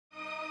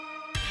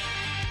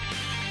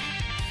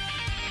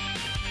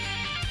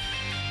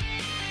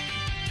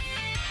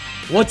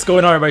What's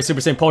going on, everybody? Super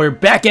Saiyan Paul here,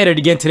 back at it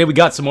again. Today we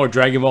got some more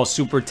Dragon Ball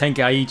Super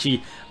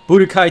Tenkaichi,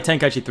 Budokai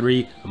Tenkaichi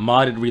 3,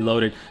 modded,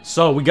 reloaded.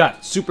 So we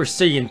got Super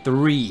Saiyan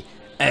 3,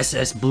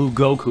 SSB3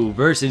 GOKU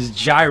versus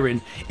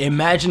Jiren.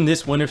 Imagine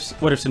this what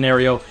if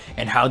scenario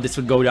and how this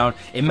would go down.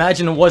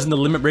 Imagine it wasn't the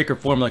limit breaker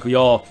form like we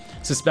all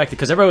suspected,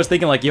 because everyone was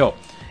thinking like, yo,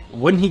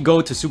 wouldn't he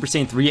go to Super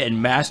Saiyan 3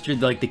 and master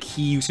like the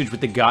key usage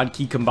with the God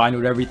Key combined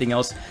with everything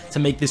else to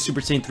make this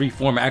Super Saiyan 3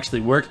 form actually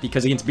work?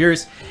 Because against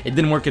Beerus, it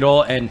didn't work at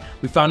all, and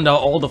we found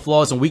out all the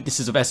flaws and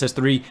weaknesses of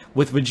SS3,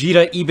 with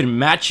Vegeta even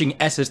matching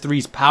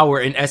SS3's power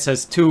in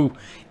SS2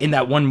 in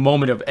that one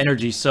moment of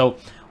energy. So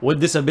would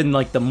this have been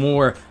like the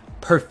more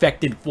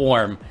perfected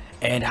form?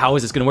 And how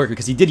is this going to work?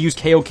 Because he did use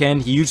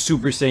Kaioken, he used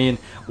Super Saiyan.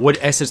 Would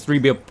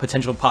SS3 be a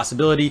potential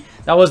possibility?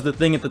 That was the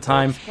thing at the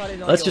time.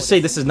 Let's just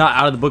say this is not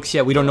out of the books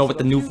yet. We don't know what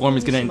the new form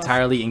is going to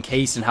entirely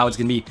encase and how it's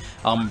going to be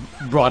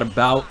brought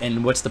about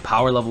and what's the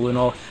power level and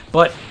all.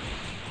 But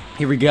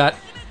here we got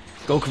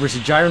Goku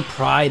versus Jiren,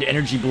 Pride,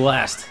 Energy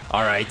Blast.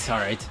 Alright,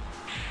 alright.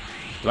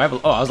 Do I have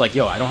a, oh, I was like,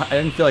 yo, I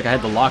didn't feel like I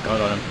had the lockout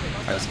on him.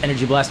 Alright, let's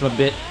Energy Blast him a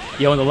bit.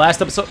 Yo, in the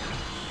last episode,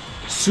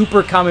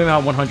 Super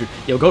Kamehameha 100.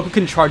 Yo, Goku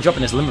couldn't charge up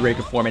in his Limit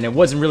Breaker form, and it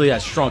wasn't really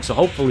that strong, so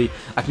hopefully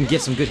I can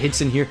get some good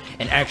hits in here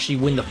and actually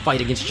win the fight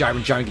against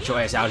Jiren. Jiren, get your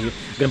ass out of here.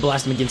 I'm gonna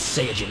blast him against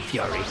Saiyan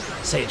Fury.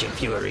 Saiyan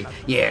Fury.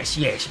 Yes,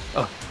 yes.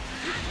 Oh.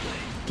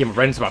 Give him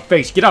right into my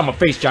face. Get out of my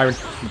face, Jiren.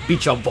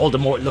 Beat your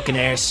Voldemort-looking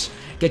ass.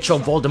 Get your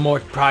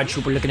Voldemort Pride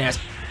Trooper-looking ass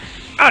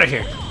out of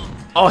here.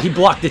 Oh, he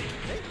blocked it.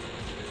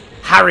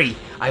 Harry,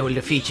 I will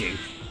defeat you.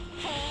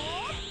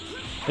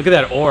 Look at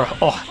that aura.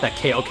 Oh, that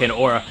Kaioken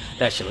aura.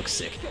 That shit looks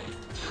sick.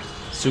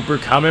 Super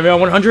Kamehameha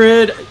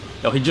 100!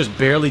 No, he just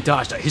barely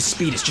dodged. His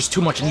speed is just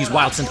too much in these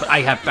wild sense, but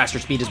I have faster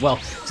speed as well,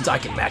 since I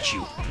can match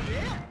you.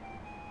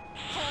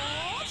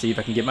 Let's see if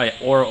I can get my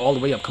aura all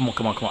the way up. Come on,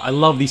 come on, come on. I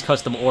love these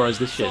custom auras.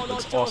 This shit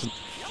looks awesome.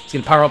 He's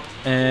gonna power up,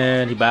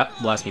 and he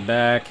blasts me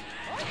back.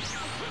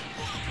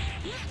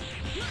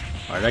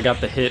 Alright, I got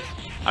the hit.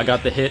 I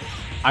got the hit.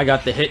 I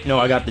got the hit. No,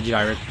 I got the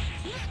Jiren.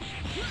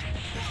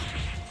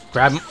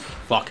 Grab him.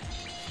 Fuck.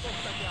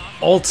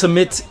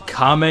 Ultimate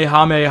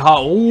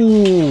Kamehameha.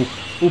 Ooh.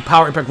 Ooh,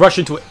 power impact. Rush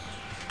into it.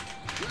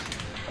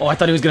 Oh, I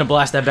thought he was going to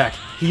blast that back.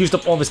 He used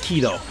up all of his ki,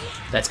 though.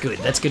 That's good.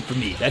 That's good for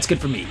me. That's good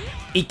for me.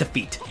 Eat the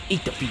feet.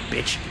 Eat the feet,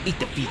 bitch. Eat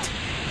the feet.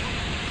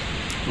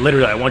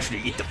 Literally, I want you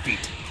to eat the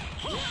feet.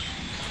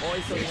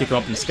 Kick him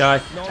up in the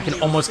sky. I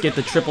can almost get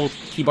the triple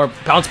key bar.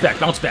 Bounce back.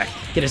 Bounce back.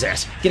 Get his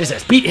ass. Get his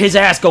ass. Beat his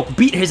ass, Goku.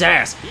 Beat his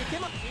ass.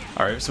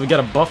 Alright, so we got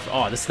a buff.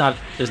 Oh, that's not...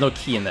 There's no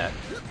key in that.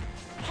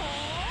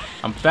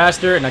 I'm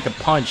faster and I can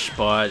punch,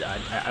 but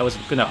I was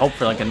gonna hope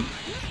for like an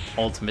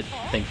ultimate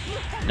thing.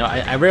 No,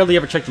 I rarely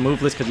ever check the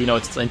move list because, you know,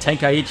 it's in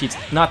Tenkaichi, it's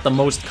not the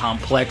most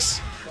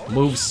complex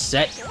move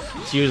set.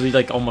 It's usually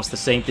like almost the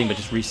same thing, but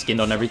just reskinned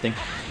on everything.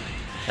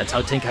 That's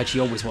how Tenkaichi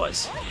always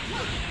was.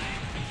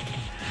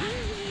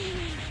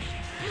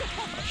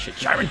 Oh shit,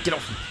 Jiren, get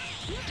off!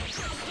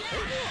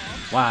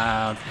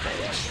 Wow.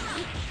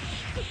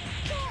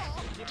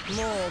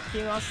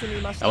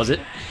 That was it.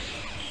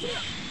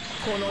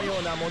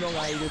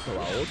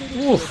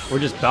 Oof, we're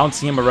just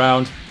bouncing him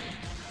around.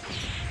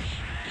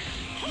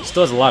 He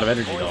still has a lot of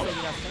energy though.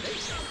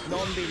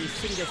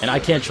 And I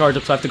can't charge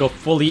up, so I have to go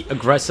fully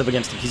aggressive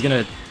against him. He's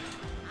gonna...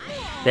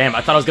 Damn,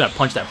 I thought I was gonna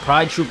punch that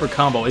Pride Trooper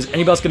combo. Is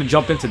anybody else gonna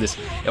jump into this?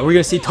 And we're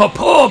gonna see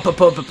Tapo!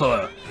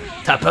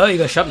 Tapo, you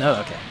gonna shove? No,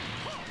 okay.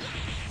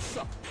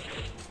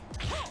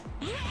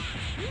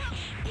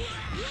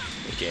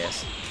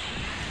 Yes.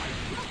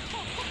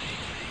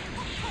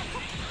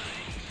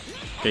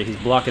 Okay, he's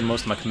blocking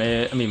most of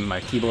my my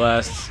ki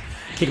blasts.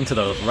 Kick him to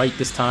the right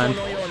this time.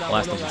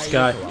 Blast him to the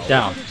sky.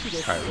 Down.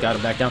 Alright, we got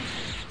him back down.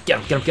 Get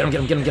him, get him, get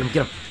him, get him, get him,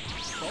 get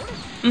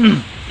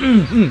him,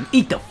 get him.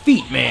 Eat the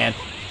feet, man.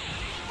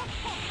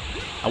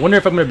 I wonder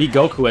if I'm gonna beat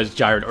Goku as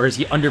Jiren, or is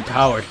he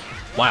underpowered?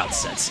 Wild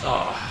sense.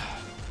 Oh.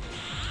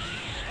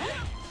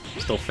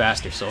 Still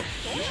faster, so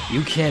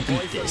you can't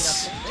beat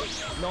this.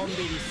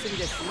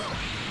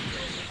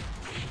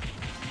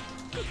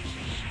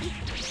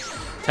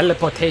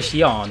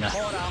 Teleportation.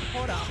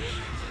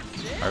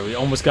 Alright, we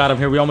almost got him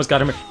here. We almost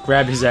got him here.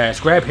 Grab his ass.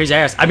 Grab his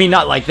ass. I mean,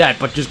 not like that,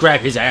 but just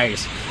grab his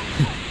ass.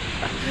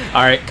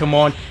 Alright, come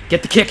on.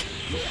 Get the kick.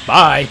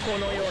 Bye.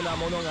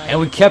 And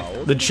we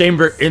kept the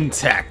chamber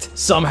intact.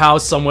 Somehow,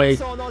 someway,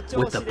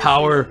 with the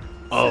power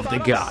of the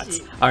gods.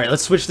 Alright,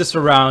 let's switch this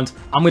around.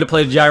 I'm going to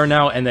play Jiren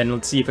now, and then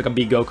let's see if I can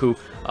beat Goku.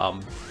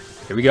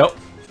 Here we go.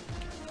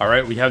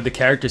 Alright, we have the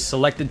characters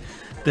selected.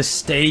 The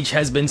stage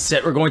has been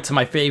set. We're going to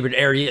my favorite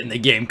area in the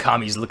game,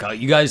 Kami's Lookout.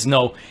 You guys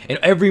know, in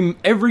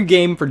every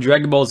game for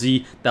Dragon Ball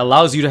Z that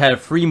allows you to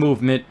have free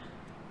movement,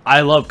 I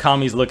love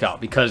Kami's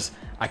Lookout because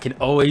I can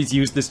always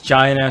use this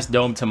giant-ass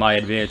dome to my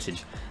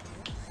advantage.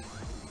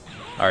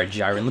 Alright,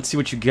 Jiren, let's see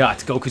what you got.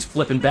 Goku's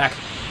flipping back.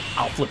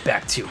 I'll flip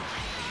back too.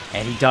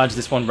 And he dodged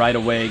this one right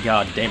away.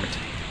 God damn it.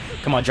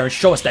 Come on, Jiren,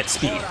 show us that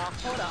speed.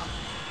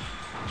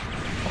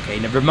 Okay,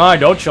 never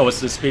mind. Don't show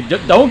us the speed.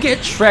 Don't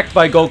get tracked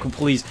by Goku,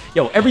 please.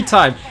 Yo, every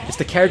time it's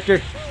the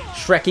character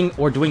Shrekking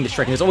or doing the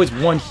Shrekking. There's always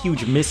one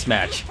huge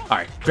mismatch.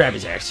 Alright, grab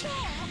his ass.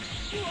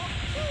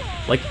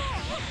 Like,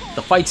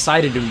 the fight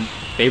sided in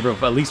favor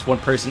of at least one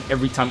person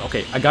every time.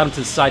 Okay, I got him to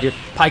the side here.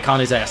 Pike on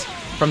his ass.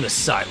 From the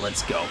side,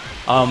 let's go.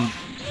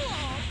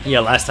 Yeah,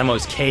 last time I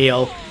was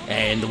Kale,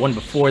 and the one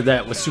before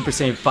that was Super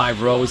Saiyan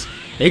 5 Rose.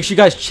 Make sure you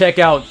guys check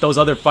out those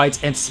other fights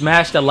and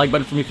smash that like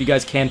button for me if you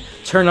guys can.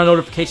 Turn on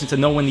notifications to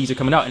know when these are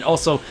coming out. And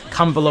also,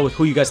 comment below with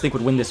who you guys think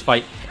would win this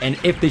fight. And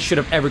if they should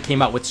have ever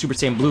came out with Super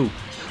Saiyan Blue,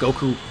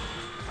 Goku,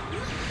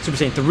 Super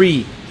Saiyan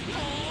 3,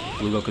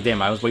 Blue Goku.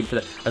 Damn, I was waiting for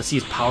that. Let's see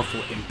his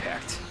powerful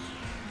impact.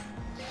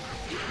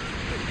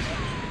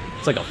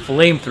 It's like a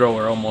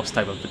flamethrower almost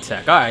type of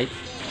attack. Alright.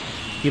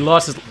 He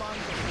lost his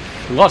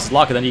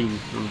lock and then he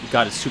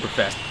got it super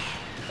fast.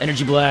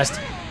 Energy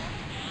Blast.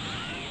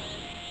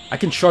 I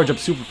can charge up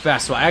super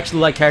fast, so I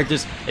actually like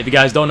characters. If you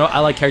guys don't know, I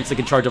like characters that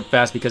can charge up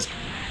fast because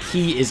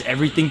he is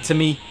everything to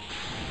me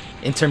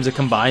in terms of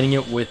combining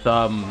it with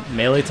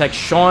melee attacks.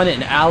 Sean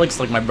and Alex,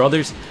 like my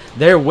brothers,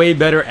 they're way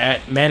better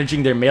at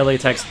managing their melee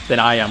attacks than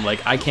I am.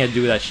 Like, I can't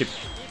do that shit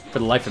for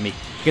the life of me.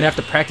 You're gonna have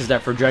to practice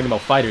that for Dragon Ball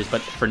FighterZ,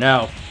 but for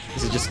now,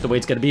 this is just the way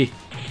it's gonna be.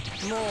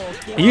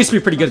 It used to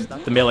be pretty good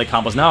at the melee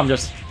combos. Now I'm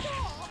just...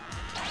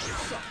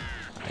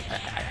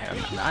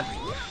 I'm not...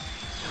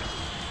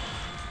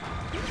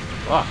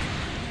 Fuck.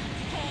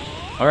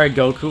 Alright,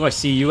 Goku, I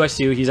see you, I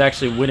see you. He's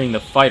actually winning the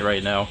fight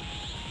right now.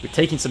 We're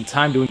taking some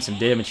time doing some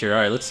damage here.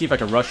 Alright, let's see if I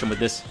can rush him with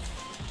this.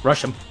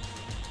 Rush him.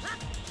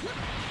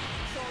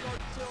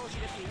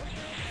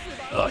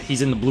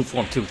 He's in the blue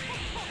form, too.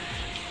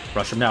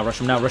 Rush him now,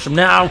 rush him now, rush him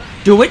now!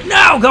 Do it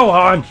now! Go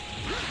on!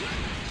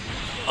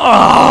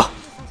 Oh!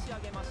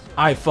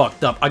 I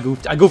fucked up. I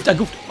goofed.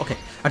 Okay,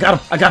 I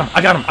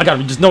got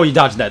him. Just know you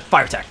dodged that.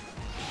 Fire attack.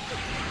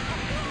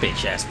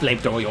 Bitch ass.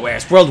 Flamethrower your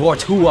ass. World War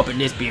II up in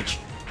this bitch.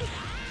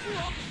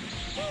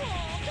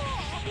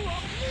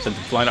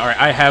 Something flying. Alright,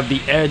 I have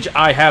the edge.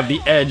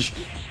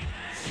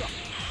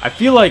 I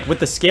feel like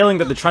with the scaling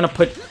that they're trying to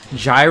put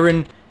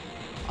Jiren,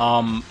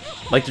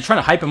 like they're trying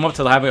to hype him up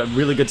to having a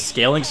really good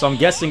scaling, so I'm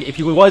guessing if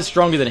he was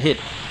stronger than Hit,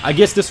 I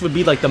guess this would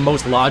be like the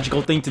most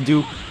logical thing to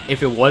do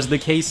if it was the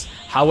case.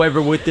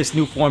 However, with this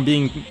new form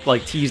being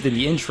like teased in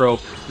the intro,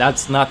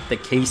 that's not the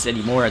case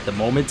anymore at the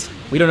moment.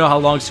 We don't know how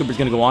long Super's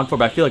gonna go on for,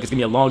 but I feel like it's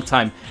gonna be a long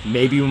time.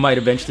 Maybe we might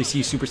eventually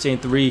see Super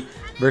Saiyan 3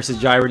 versus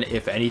Jiren,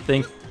 if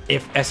anything.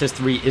 If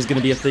SS3 is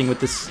gonna be a thing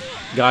with this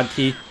God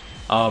Key.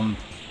 But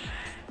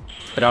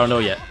I don't know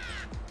yet.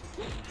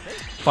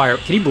 Fire.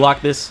 Can he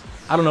block this?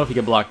 I don't know if he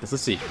can block this.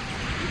 Let's see.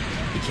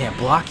 He can't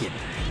block it.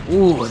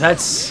 Ooh,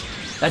 that's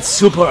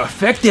super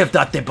effective,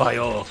 Date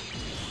Bayo.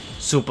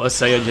 Super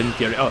Saiyan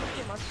Fury. Oh.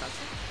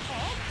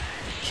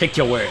 Kick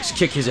your ass.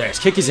 Kick his ass.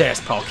 Kick his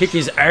ass, Paul. Kick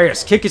his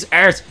ass. Kick his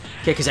ass.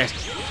 Kick his ass.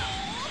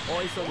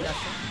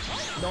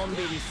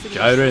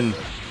 Jiren,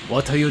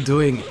 what are you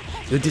doing?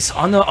 You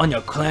dishonor on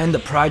your clan, the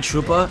Pride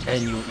Trooper,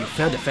 and you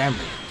failed the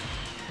family.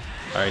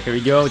 Alright, here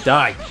we go.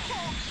 Die.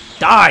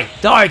 Die!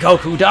 Die,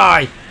 Goku!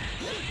 Die!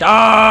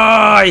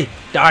 Die!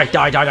 Die,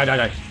 die, die, die, die,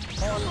 die.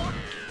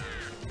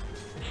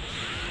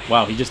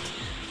 Wow, he just...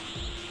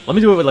 Let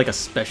me do it with like a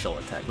special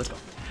attack. Let's go.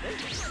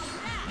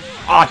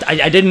 Oh,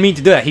 I didn't mean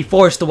to do that. He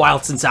forced the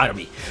wild sense out of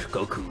me.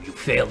 Goku, you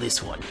failed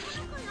this one.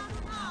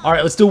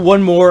 Alright, let's do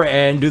one more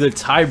and do the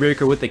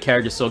tiebreaker with the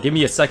character. So give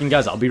me a second,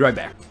 guys. I'll be right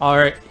back.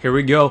 Alright, here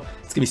we go.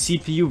 It's going to be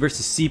CPU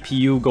versus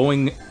CPU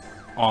going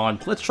on...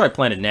 Let's try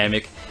Planet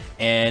Namek.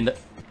 And I'm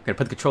going to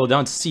put the controller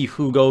down to see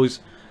who goes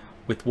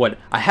with what.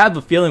 I have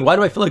a feeling... Why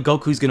do I feel like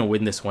Goku's going to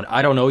win this one?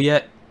 I don't know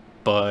yet,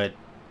 but...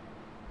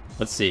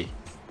 Let's see.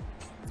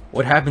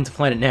 What happened to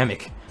Planet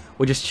Namek?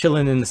 We're just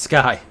chilling in the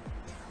sky.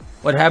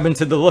 What happened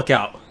to the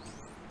lookout?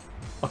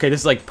 Okay, this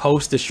is like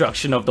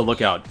post-destruction of the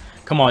lookout.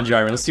 Come on,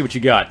 Jiren, let's see what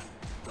you got.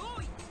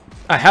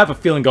 I have a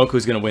feeling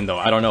Goku's gonna win, though.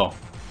 I don't know.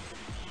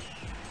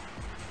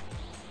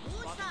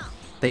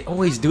 They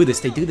always do this.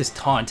 They do this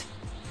taunt.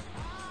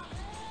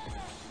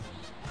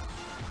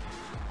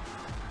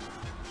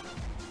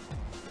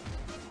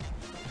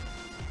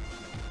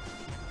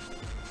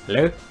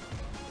 Hello?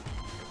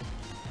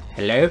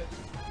 Hello?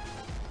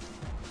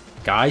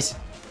 Guys?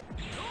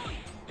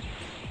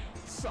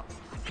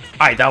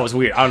 Alright, that was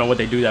weird. I don't know what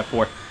they do that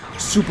for.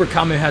 Super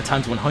Kamehameha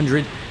times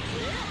 100.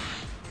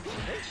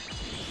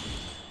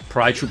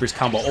 Pride Troopers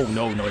combo. Oh,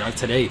 no, no, not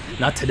today.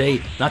 Not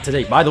today. Not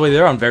today. By the way,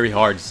 they're on very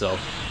hard, so...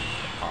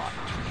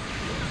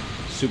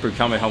 Super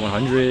Kamehameha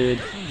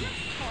 100.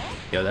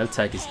 Yo, that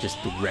attack is just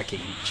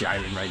wrecking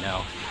Jiren right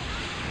now.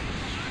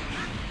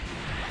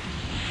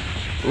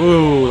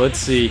 Ooh, let's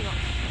see.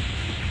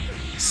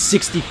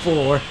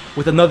 64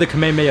 with another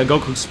Kamehameha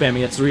Goku spamming.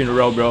 That's 3 in a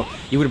row, bro.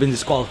 You would have been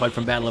disqualified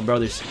from Battle of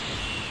Brothers.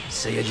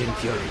 Saiyan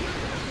Fury.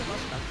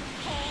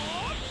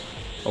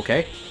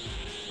 Okay.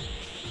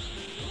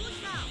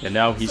 And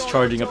now he's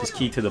charging up his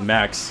ki to the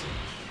max.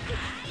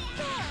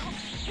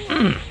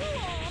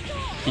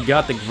 He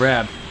got the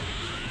grab.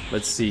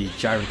 Let's see.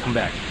 Jiren, come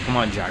back. Come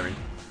on, Jiren.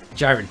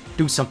 Jiren,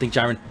 do something,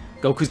 Jiren.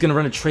 Goku's gonna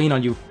run a train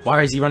on you.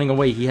 Why is he running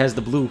away? He has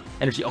the blue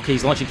energy. Okay,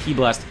 he's launching Ki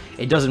Blast.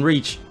 It doesn't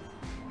reach.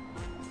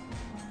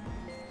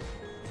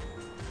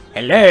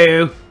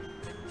 Hello?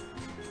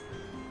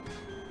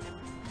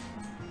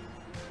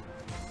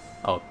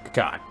 Oh,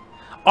 God.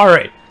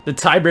 Alright, the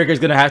tiebreaker is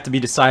going to have to be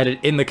decided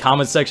in the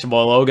comment section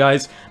below,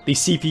 guys. The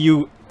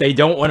CPU, they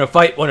don't want to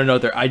fight one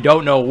another. I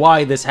don't know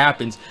why this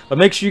happens, but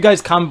make sure you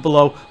guys comment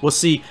below. We'll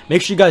see.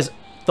 Make sure you guys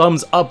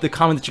thumbs up the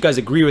comment that you guys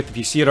agree with if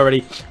you see it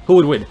already. Who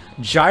would win,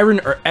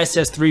 Jiren or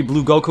SS3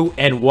 Blue Goku,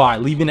 and why?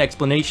 Leave an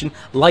explanation,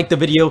 like the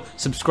video,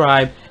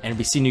 subscribe, and we'll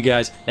be seeing you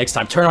guys next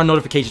time. Turn on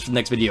notifications for the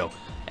next video,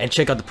 and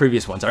check out the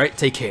previous ones, alright?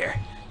 Take care.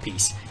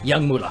 Peace.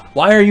 Young Mula,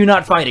 why are you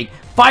not fighting?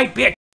 Fight, bitch!